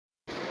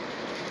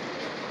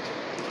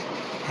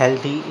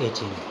Healthy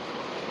ageing.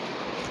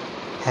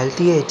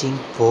 Healthy ageing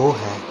वो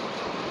है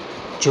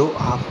जो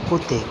आपको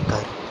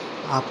देखकर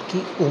आपकी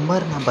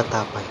उम्र ना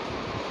बता पाए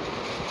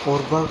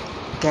और वह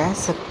कह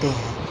सकते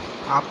हैं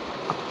आप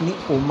अपनी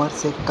उम्र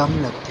से कम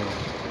लगते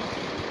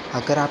हो।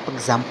 अगर आप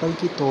एग्ज़ाम्पल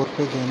के तौर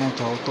पे देना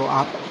चाहो तो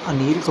आप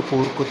अनिल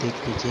कपूर को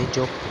देख लीजिए,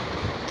 जो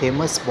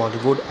फेमस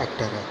बॉलीवुड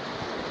एक्टर है।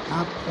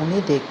 आप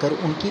उन्हें देखकर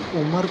उनकी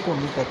उम्र को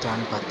नहीं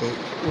पहचान पाते,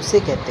 उसे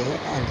कहते हैं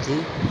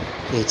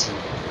हेल्दी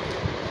एजिंग।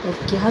 और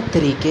क्या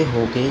तरीके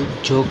हो गए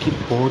जो कि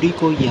बॉडी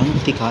को यंग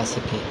दिखा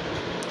सके।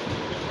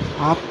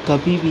 आप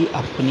कभी भी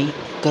अपनी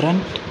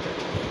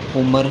करंट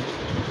उम्र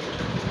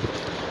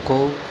को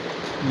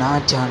ना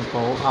जान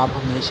पाओ, आप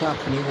हमेशा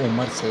अपनी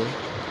उम्र से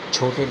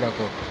छोटे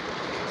लगो।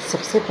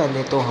 सबसे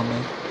पहले तो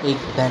हमें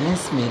एक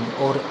बैलेंस मील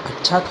और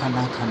अच्छा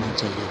खाना खाना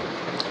चाहिए।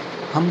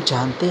 हम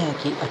जानते हैं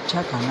कि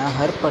अच्छा खाना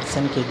हर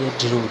पर्सन के लिए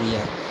ज़रूरी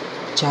है,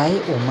 चाहे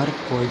उम्र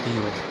कोई भी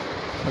हो।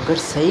 अगर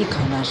सही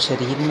खाना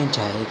शरीर में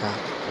जाएगा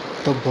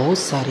तो बहुत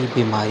सारी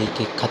बीमारी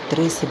के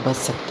खतरे से बच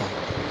सकता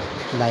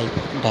है, like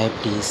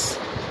diabetes,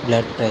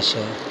 blood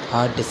pressure,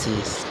 heart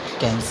disease,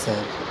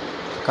 cancer,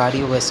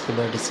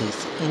 cardiovascular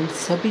disease. इन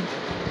सभी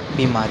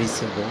बीमारी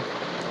से वो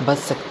बच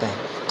सकता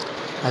है।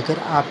 अगर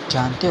आप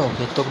जानते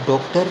होंगे तो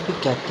डॉक्टर भी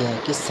कहते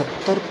हैं कि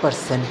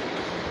 70%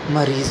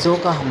 मरीज़ों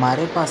का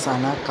हमारे पास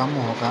आना कम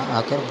होगा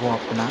अगर वो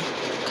अपना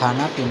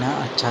खाना पीना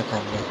अच्छा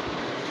कर ले।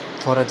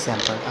 फॉर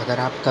एग्ज़ाम्पल, अगर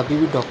आप कभी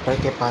भी डॉक्टर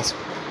के पास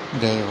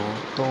गए हो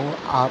तो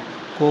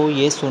आपको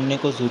ये सुनने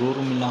को ज़रूर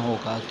मिला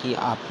होगा कि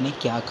आपने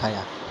क्या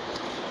खाया,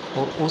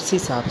 और उस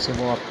हिसाब से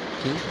वो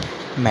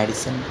आपकी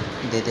मेडिसिन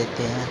दे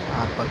देते हैं।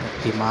 आप अगर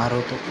बीमार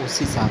हो तो उस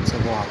हिसाब से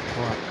वो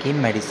आपको आपकी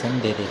मेडिसिन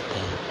दे देते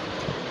हैं।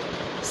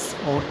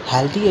 और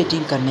हेल्दी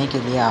एजिंग करने के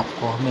लिए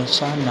आपको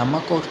हमेशा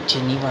नमक और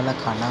चीनी वाला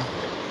खाना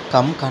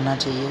कम खाना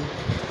चाहिए।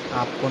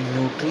 आपको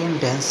न्यूट्रिएंट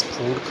डेंस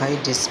फूड खाए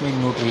जिसमें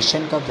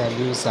न्यूट्रिशन का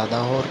वैल्यू ज़्यादा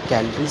हो और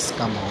कैलोरीज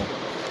कम हो।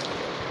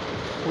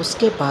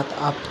 उसके बाद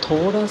आप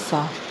थोड़ा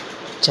सा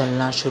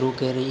चलना शुरू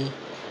करिए।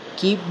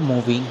 Keep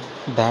moving.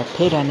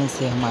 बैठे रहने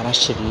से हमारा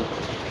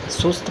शरीर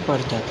सुस्त पड़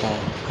जाता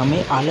है,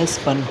 हमें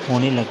आलसपन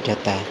होने लग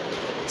जाता है।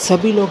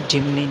 सभी लोग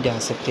जिम नहीं जा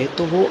सकते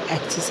तो वो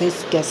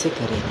एक्सरसाइज कैसे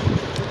करें?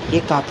 ये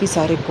काफ़ी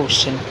सारे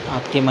क्वेश्चन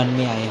आपके मन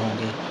में आए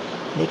होंगे,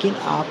 लेकिन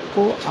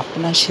आपको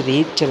अपना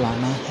शरीर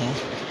चलाना है,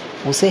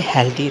 उसे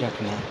हेल्दी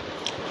रखना है।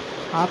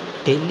 आप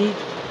डेली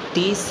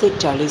 30 से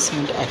 40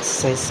 मिनट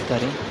एक्सरसाइज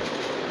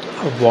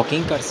करें।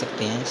 वॉकिंग कर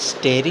सकते हैं,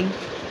 स्टेयरिंग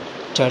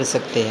चढ़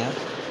सकते हैं,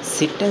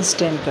 सिट एंड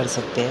स्टैंड कर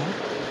सकते हैं,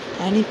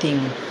 एनीथिंग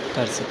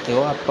कर सकते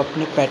हो। आप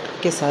अपने पेट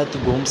के साथ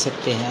घूम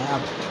सकते हैं।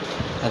 आप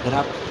अगर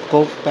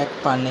आपको पेट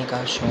पालने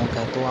का शौक़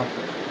है तो आप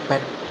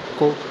पेट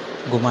को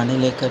घुमाने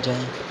लेकर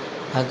जाएं।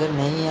 अगर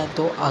नहीं है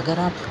तो अगर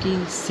आपकी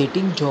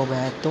सिटिंग जॉब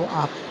है तो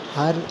आप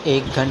हर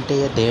 1 घंटे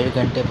या 1.5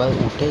 घंटे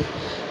बाद उठे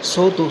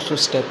 100-200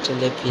 स्टेप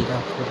चले, फिर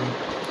आप करें।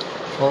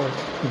 और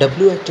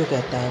WHO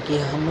कहता है कि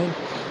हमें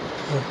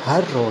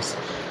हर रोज़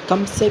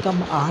कम से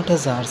कम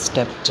 8000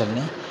 स्टेप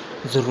चलने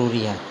ज़रूरी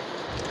है।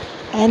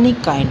 Any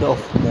kind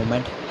of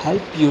movement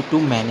help you to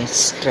manage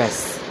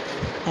stress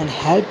and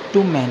help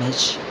to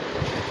manage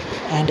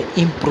and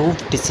improve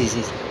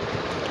disease.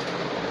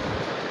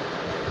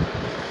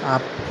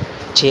 आप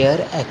चेयर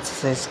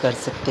एक्सरसाइज कर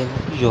सकते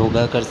हो,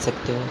 योगा कर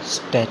सकते हो,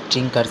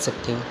 स्ट्रेचिंग कर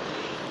सकते हो।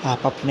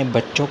 आप अपने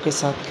बच्चों के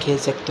साथ खेल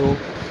सकते हो,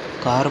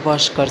 कार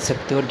वॉश कर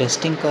सकते हो,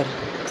 डस्टिंग कर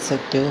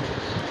सकते हो।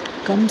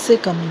 कम से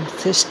कम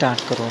से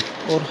स्टार्ट करो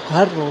और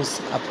हर रोज़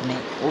अपने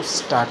उस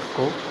स्टार्ट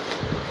को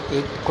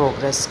एक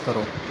प्रोग्रेस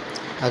करो।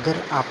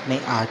 अगर आपने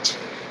आज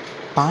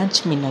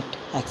 5 मिनट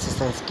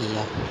एक्सरसाइज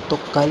किया तो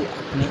कल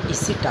अपने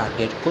इसी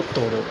टारगेट को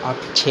तोड़ो, आप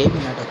 6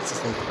 मिनट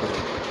एक्सरसाइज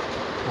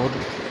करो। और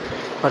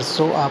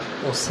परसों आप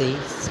उसे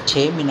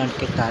 6 मिनट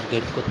के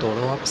टारगेट को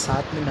तोड़ो, आप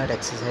 7 मिनट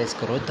एक्सरसाइज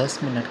करो, 10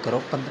 मिनट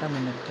करो, 15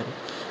 मिनट करो।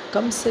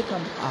 कम से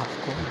कम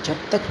आपको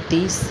जब तक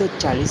 30 से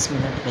 40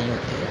 मिनट नहीं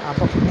होते,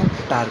 आप अपना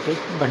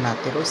टारगेट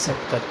बनाते रहो,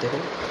 सेट करते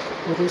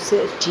रहो और उसे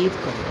अचीव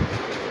करो।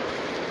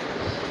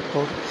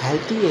 और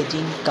हेल्दी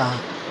एजिंग का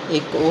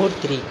एक और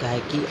तरीका है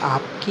कि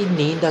आपकी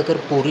नींद अगर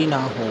पूरी ना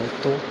हो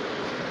तो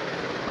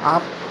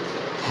आप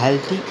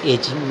हेल्दी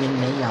एजिंग में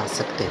नहीं आ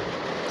सकते।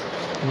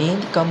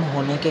 नींद कम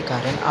होने के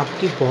कारण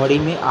आपकी बॉडी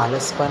में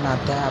आलसपन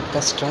आता है, आपका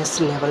स्ट्रेस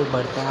लेवल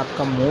बढ़ता है,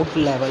 आपका मूड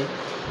लेवल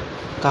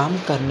काम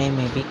करने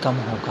में भी कम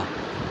होगा।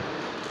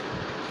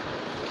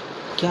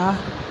 क्या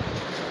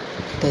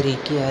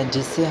तरीके हैं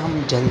जिससे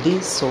हम जल्दी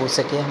सो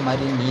सके,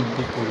 हमारी नींद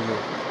भी पूरी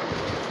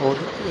हो? और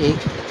एक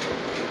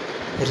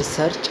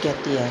रिसर्च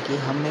कहती है कि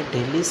हमें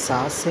डेली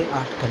 7 से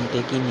 8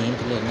 घंटे की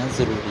नींद लेना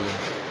ज़रूरी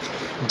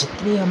है।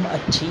 जितनी हम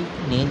अच्छी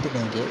नींद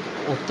लेंगे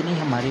उतनी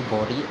हमारी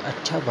बॉडी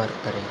अच्छा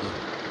वर्क करेगी।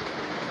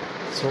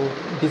 So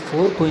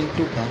before going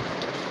to bed,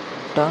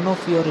 turn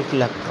off your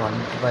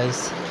electronic device,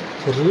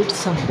 read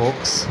some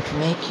books,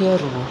 make your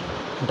room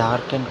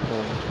dark and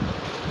cool,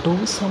 do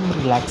some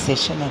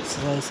relaxation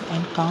exercise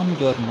and calm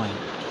your mind.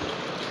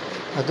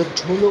 अगर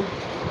जो लोग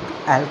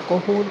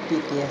अल्कोहल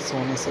पीते हैं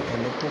सोने से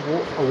पहले तो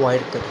वो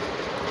अवॉइड करें।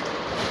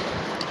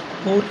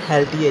 और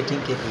हेल्दी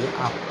एजिंग के लिए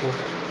आपको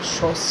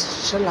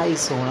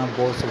सोशलाइज होना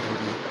बहुत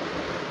ज़रूरी है।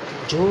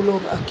 जो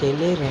लोग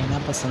अकेले रहना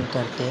पसंद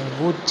करते हैं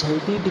वो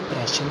जल्दी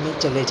डिप्रेशन में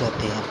चले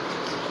जाते हैं।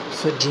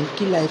 सो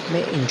जिनकी लाइफ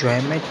में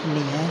एंजॉयमेंट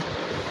नहीं है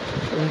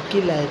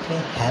उनकी लाइफ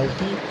में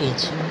हेल्दी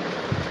एजिंग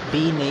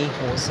भी नहीं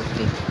हो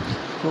सकती,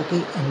 क्योंकि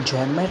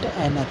एंजॉयमेंट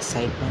एंड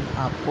एक्साइटमेंट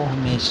आपको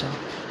हमेशा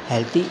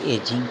हेल्दी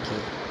एजिंग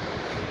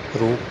के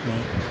रूप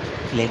में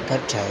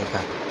लेकर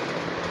जाएगा।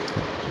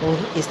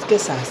 और इसके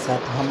साथ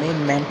साथ हमें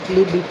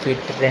मेंटली भी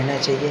फिट रहना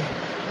चाहिए।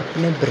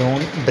 अपने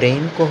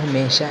ब्रेन को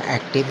हमेशा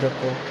एक्टिव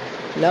रखो।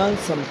 Learn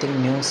something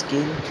new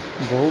skill,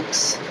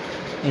 books,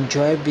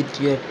 enjoy with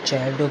your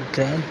child or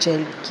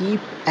grandchild.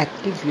 Keep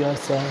active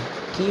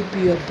yourself, keep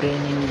your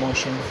brain in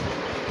motion.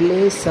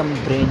 Play some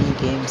brainy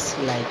games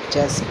like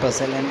chess,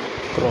 puzzle and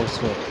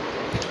crossword.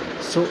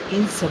 So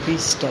इन सभी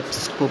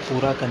steps को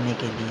पूरा करने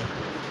के लिए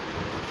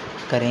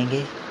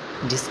करेंगे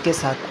जिसके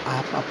साथ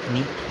आप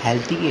अपनी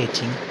हेल्दी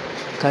एजिंग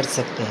कर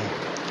सकते हैं।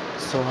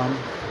 सो हम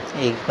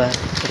एक बार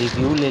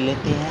रिव्यू ले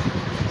लेते हैं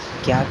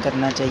क्या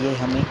करना चाहिए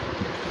हमें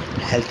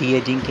हेल्दी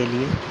एजिंग के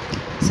लिए।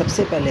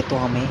 सबसे पहले तो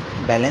हमें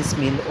बैलेंस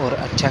मील और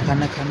अच्छा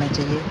खाना खाना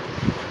चाहिए।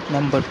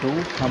 नंबर 2,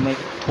 हमें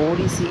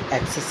थोड़ी सी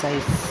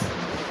एक्सरसाइज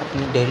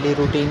अपनी डेली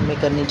रूटीन में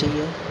करनी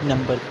चाहिए।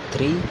 नंबर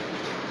 3,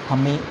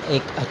 हमें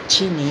एक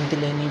अच्छी नींद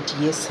लेनी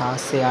चाहिए, 7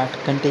 से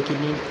 8 घंटे की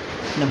नींद।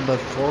 नंबर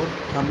 4,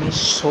 हमें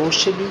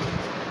सोशली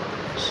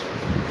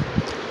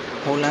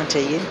होना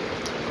चाहिए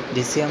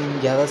जिससे हम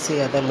ज़्यादा से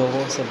ज़्यादा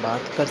लोगों से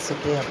बात कर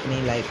सकें,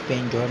 अपनी लाइफ पे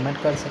एंजॉयमेंट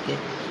कर सकें।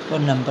 और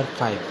नंबर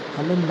 5,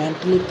 हमें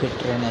मेंटली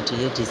फिट रहना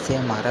चाहिए जिससे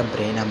हमारा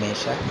ब्रेन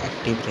हमेशा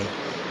एक्टिव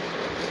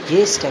रहे।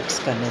 ये स्टेप्स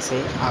करने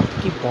से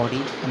आपकी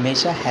बॉडी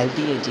हमेशा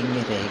हेल्दी एजिंग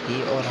में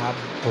रहेगी और आप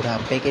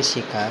बुढ़ापे के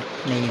शिकार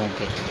नहीं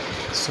होंगे।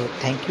 So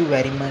thank you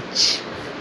very much.